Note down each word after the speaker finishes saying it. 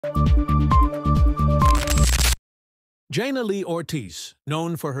Jaina Ortiz,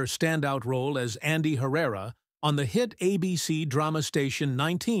 known for her standout role as Andy Herrera on the hit ABC drama station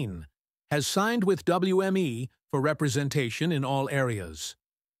 19, has signed with WME for representation in all areas.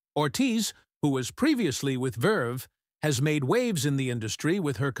 Ortiz, who was previously with Verve, has made waves in the industry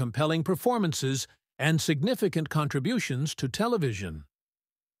with her compelling performances and significant contributions to television.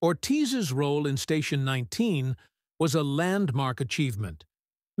 Ortiz's role in Station 19 was a landmark achievement,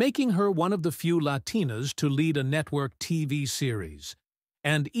 making her one of the few Latinas to lead a network TV series,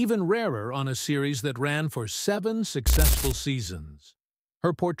 and even rarer on a series that ran for 7 successful seasons.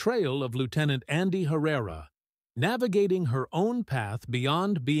 Her portrayal of Lieutenant Andy Herrera, navigating her own path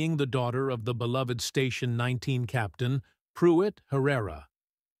beyond being the daughter of the beloved Station 19 captain, Pruitt Herrera,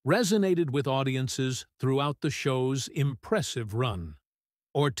 resonated with audiences throughout the show's impressive run.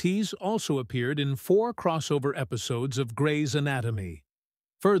 Ortiz also appeared in 4 crossover episodes of Grey's Anatomy,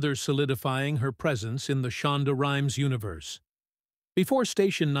 further solidifying her presence in the Shonda Rhimes universe. Before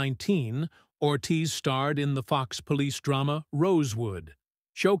Station 19, Ortiz starred in the Fox police drama Rosewood,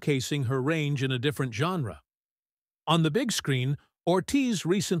 showcasing her range in a different genre. On the big screen, Ortiz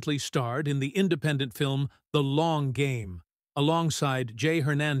recently starred in the independent film The Long Game, alongside Jay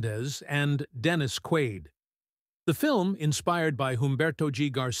Hernandez and Dennis Quaid. The film, inspired by Humberto G.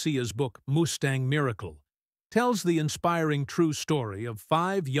 Garcia's book Mustang Miracle, tells the inspiring true story of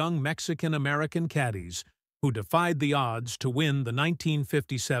 5 young Mexican-American caddies who defied the odds to win the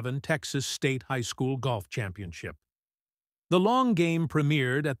 1957 Texas State High School Golf Championship. The Long Game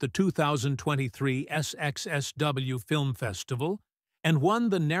premiered at the 2023 SXSW Film Festival and won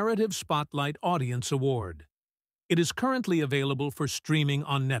the Narrative Spotlight Audience Award. It is currently available for streaming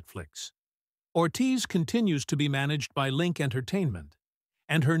on Netflix. Ortiz continues to be managed by Link Entertainment,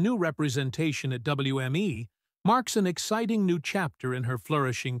 and her new representation at WME marks an exciting new chapter in her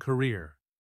flourishing career.